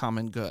for their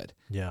common good.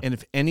 Yeah. And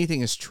if anything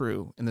is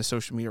true in the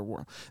social media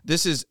world,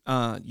 this is,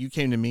 you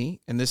came to me,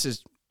 and this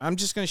is, I'm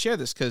just going to share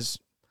this because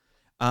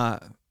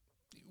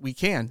we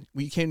came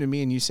to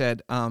me and you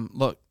said,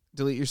 look,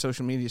 delete your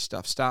social media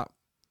stuff. Stop.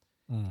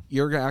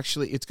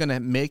 It's going to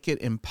make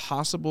it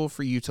impossible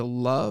for you to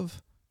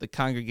love the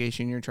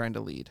congregation you're trying to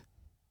lead,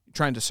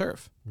 trying to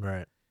serve.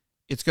 Right.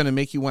 It's going to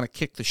make you want to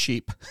kick the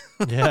sheep.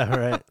 Yeah,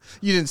 right.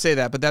 You didn't say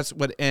that, but that's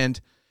what,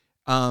 and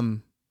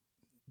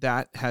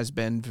that has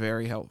been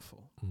very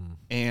helpful.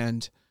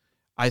 And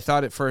I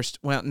thought at first,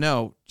 well,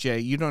 no, Jay,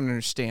 you don't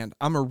understand.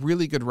 I'm a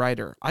really good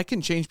writer. I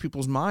can change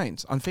people's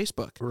minds on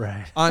Facebook,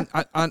 right? On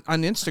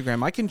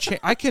Instagram,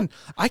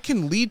 I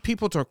can lead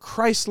people to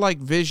Christ-like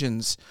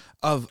visions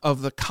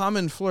of the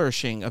common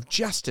flourishing of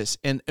justice.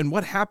 And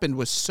what happened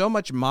was so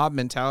much mob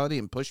mentality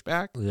and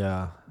pushback.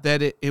 Yeah,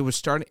 that it was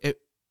starting.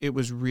 It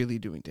was really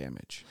doing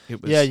damage.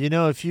 It was, yeah,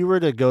 if you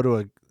were to go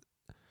to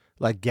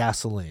like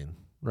gasoline,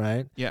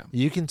 right? Yeah.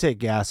 You can take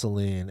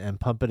gasoline and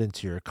pump it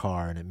into your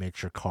car, and it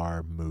makes your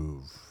car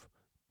move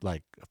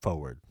like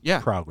forward. Yeah.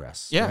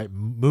 Progress. Yeah. Right?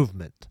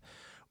 Movement.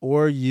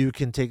 Or you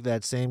can take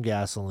that same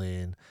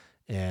gasoline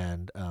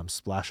and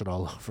splash it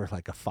all over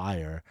like a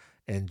fire,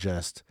 and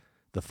just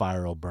the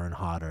fire will burn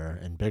hotter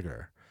and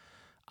bigger.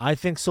 I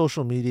think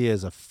social media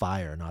is a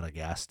fire, not a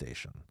gas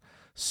station.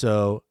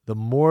 So the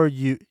more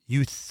you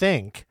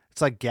think,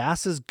 it's like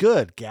gas is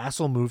good. Gas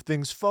will move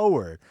things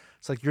forward.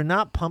 It's like you're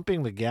not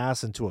pumping the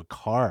gas into a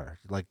car,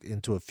 like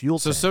into a fuel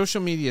tank. So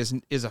social media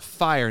is a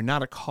fire,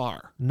 not a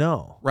car.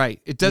 No. Right.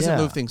 It doesn't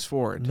move things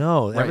forward.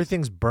 No, right.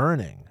 Everything's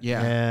burning.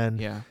 Yeah.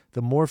 And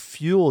the more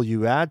fuel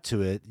you add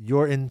to it,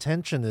 your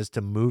intention is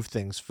to move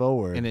things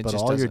forward, but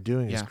all you're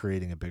doing is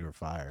creating a bigger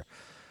fire.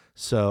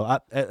 So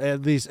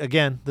at least,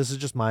 again, this is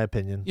just my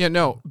opinion. Yeah,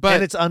 no, but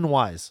and it's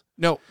unwise.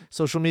 No,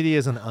 social media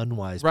is an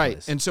unwise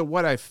place. And so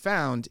what I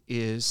found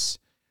is,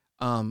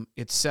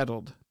 it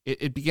settled.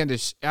 It began to,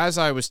 as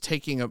I was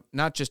taking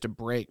not just a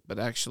break, but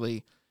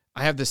actually,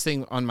 I have this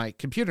thing on my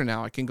computer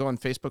now. I can go on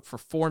Facebook for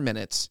 4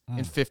 minutes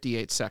and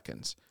 58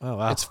 seconds. Oh,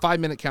 wow. It's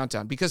 5-minute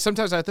countdown because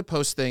sometimes I have to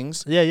post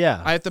things.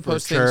 Yeah. I have to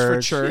post things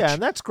for church. Yeah,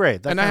 and that's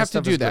great. And I have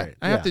to do that.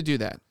 I have to do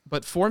that.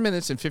 But 4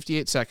 minutes and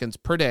 58 seconds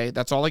per day,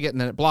 that's all I get,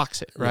 and then it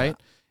blocks it, right?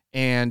 Yeah.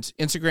 And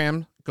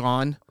Instagram,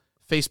 gone.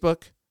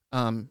 Facebook,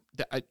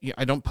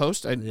 I don't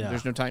post.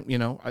 There's no time.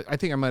 I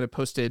think I might have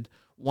posted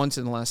once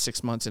in the last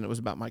 6 months, and it was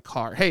about my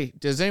car. Hey,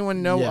 does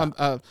anyone know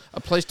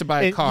a place to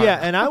buy a car? Yeah,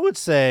 and I would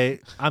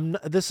say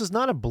this is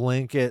not a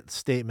blanket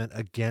statement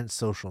against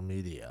social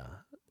media.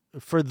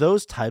 For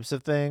those types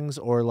of things,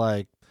 or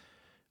like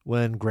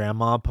when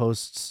grandma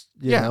posts,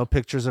 you know,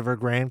 pictures of her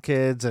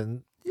grandkids,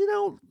 and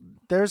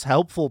there's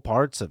helpful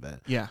parts of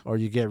it. Yeah. Or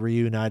you get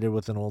reunited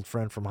with an old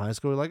friend from high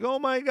school, like, oh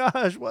my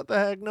gosh, what the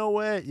heck? No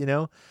way.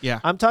 Yeah.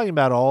 I'm talking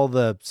about all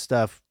the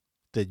stuff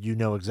that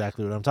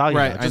exactly what I'm talking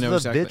about. Just I know the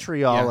exactly.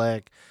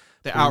 Vitriolic,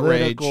 the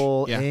outrage,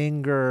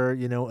 anger,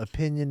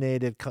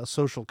 opinionated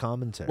social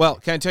commentary. Well,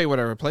 can I tell you what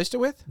I replaced it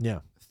with? Yeah.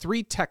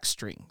 3 text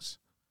strings.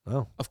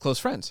 Oh. Of close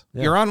friends.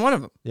 Yeah. You're on one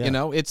of them.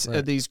 Yeah. It's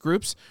these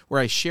groups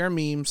where I share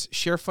memes,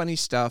 share funny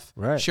stuff,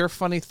 share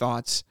funny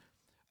thoughts,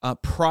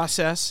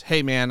 process.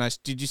 Hey, man,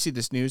 did you see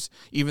this news?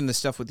 Even the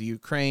stuff with the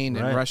Ukraine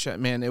and Russia,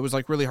 man, it was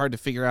like really hard to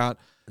figure out.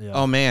 Yeah.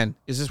 Oh man,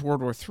 is this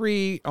World War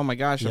III? Oh my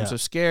gosh, I'm so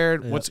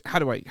scared. Yeah. How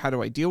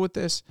do I deal with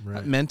this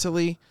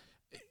mentally?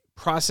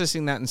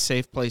 Processing that in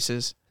safe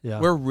places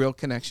where real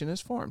connection is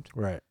formed.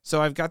 Right.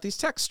 So I've got these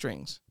text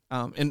strings,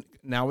 and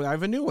now I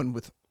have a new one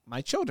with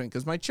my children,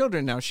 because my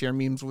children now share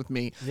memes with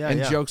me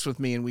and jokes with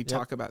me, and we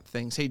talk about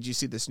things. Hey, did you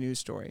see this news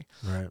story?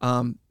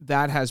 Right.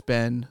 That has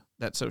been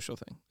that social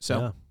thing.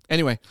 So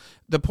anyway,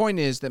 the point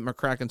is that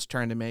McCracken's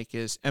trying to make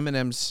is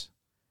M&Ms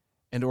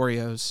and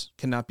Oreos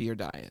cannot be your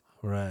diet.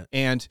 Right.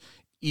 And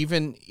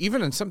even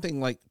in something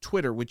like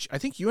Twitter, which I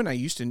think you and I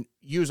used to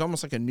use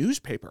almost like a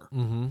newspaper,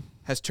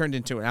 has turned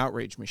into an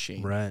outrage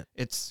machine. Right.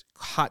 It's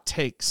hot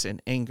takes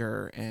and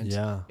anger, and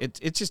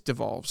it just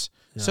devolves.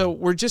 Yeah. So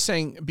we're just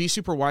saying, be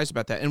super wise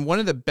about that. And one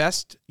of the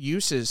best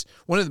uses,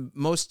 one of the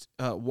most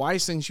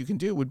wise things you can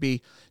do would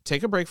be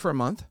take a break for a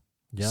month,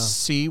 Yeah.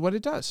 See what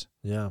it does.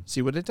 Yeah.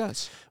 See what it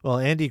does. Well,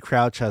 Andy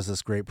Crouch has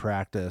this great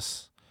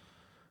practice.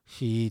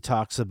 He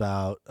talks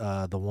about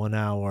the 1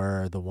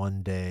 hour, the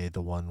 1 day,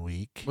 the 1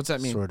 week. What's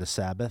that mean? Sort of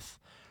Sabbath.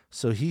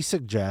 So he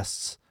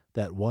suggests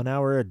that 1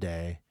 hour a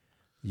day,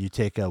 you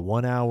take a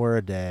 1 hour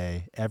a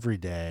day, every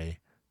day,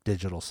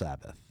 digital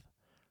Sabbath.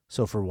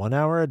 So for 1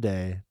 hour a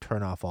day,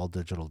 turn off all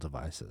digital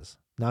devices.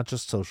 Not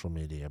just social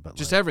media, but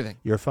Just like everything.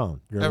 your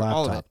phone, your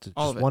All of laptop. it.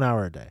 All Just of it. 1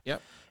 hour a day.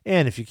 Yep.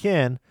 And if you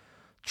can,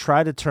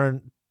 try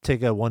to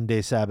take a 1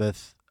 day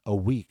Sabbath a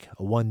week,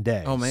 a 1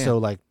 day. Oh, man. So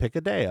like pick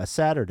a day, a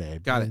Saturday.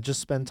 Got and it. just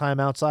spend time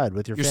outside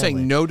with your You're family.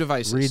 saying no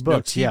devices. Read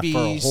books. No TVs. Yeah, for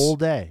a whole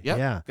day. Yep.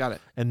 Yeah. Got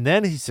it. And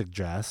then he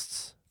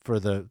suggests for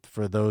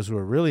those who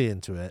are really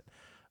into it,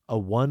 a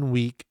 1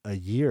 week a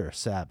year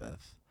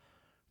Sabbath,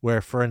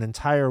 where for an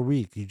entire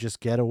week you just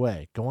get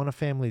away, go on a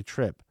family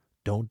trip,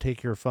 don't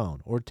take your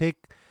phone, or take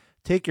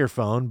your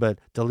phone but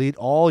delete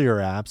all your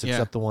apps Yeah.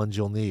 except the ones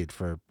you'll need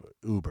for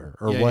Uber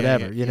or Yeah,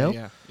 whatever, yeah, you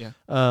know.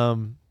 Yeah.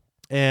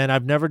 And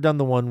I've never done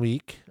the 1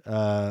 week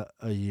a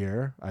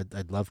year.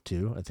 I'd love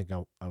to. I think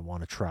I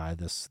want to try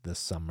this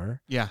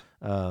summer. Yeah.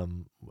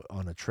 On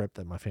a trip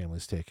that my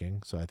family's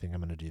taking, so I think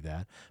I'm going to do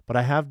that. But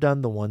I have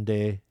done the 1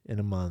 day in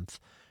a month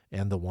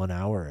and the 1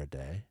 hour a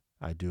day.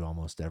 I do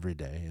almost every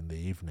day in the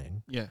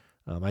evening. Yeah.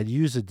 I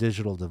use a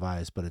digital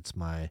device, but it's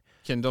my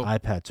Kindle.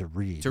 iPad to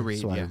read. To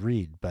so yeah. I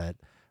read, but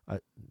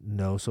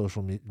no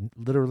social media,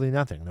 literally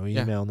nothing, no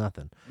Yeah. email,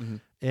 nothing. Mm-hmm.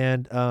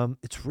 And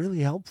it's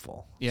really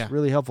helpful. Yeah. It's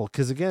really helpful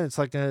because, again, it's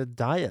like a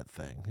diet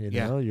thing. You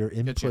Yeah. know, you're Get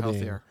you inputting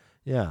healthier.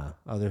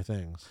 other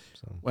things.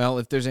 So Well,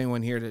 if there's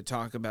anyone here to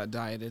talk about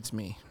diet, it's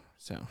me.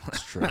 So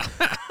it's true.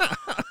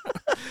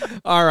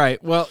 all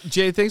right. Well,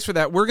 Jay, thanks for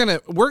that. We're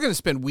gonna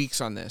spend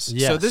weeks on this. So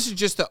Yes. this is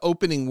just the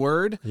opening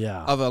word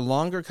Yeah. of a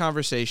longer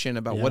conversation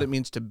about what Yeah. it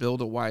means to build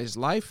a wise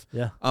life.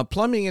 Yeah.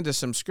 Plumbing into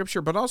some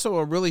scripture, but also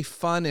a really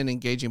fun and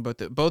engaging book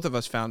that both of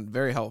us found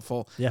very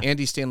helpful. Yeah.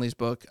 Andy Stanley's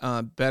book,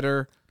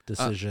 Better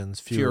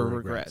Decisions, Fewer fewer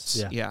Regrets.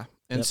 Yeah.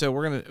 And Yep. so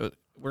we're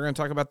gonna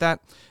talk about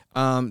that.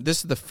 This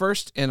is the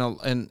first in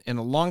a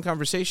long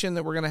conversation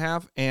that we're gonna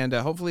have, and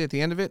hopefully at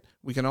the end of it,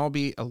 we can all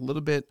be a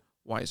little bit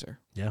wiser.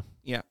 Yeah.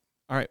 Yeah.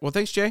 All right. Well,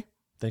 thanks, Jay.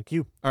 Thank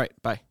you. All right.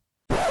 Bye.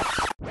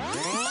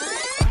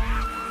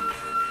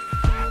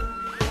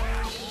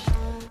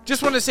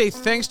 Just want to say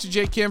thanks to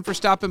Jay Kim for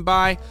stopping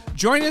by.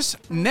 Join us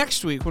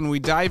next week when we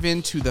dive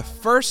into the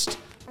first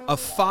of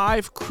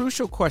 5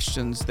 crucial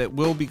questions that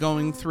we'll be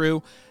going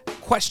through.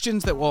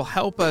 Questions that will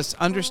help us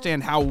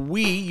understand how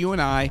we, you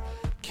and I,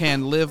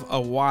 can live a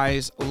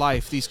wise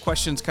life. These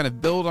questions kind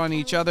of build on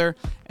each other.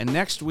 And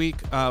next week,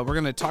 we're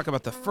going to talk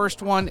about the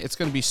first one. It's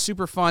going to be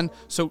super fun.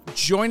 So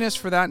join us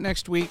for that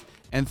next week.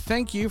 And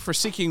thank you for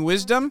seeking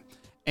wisdom.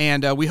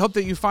 And we hope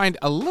that you find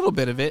a little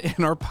bit of it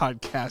in our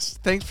podcast.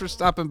 Thanks for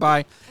stopping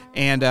by.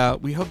 And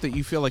we hope that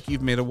you feel like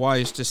you've made a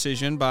wise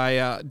decision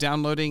by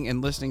downloading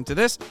and listening to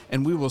this.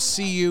 And we will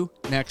see you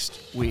next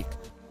week.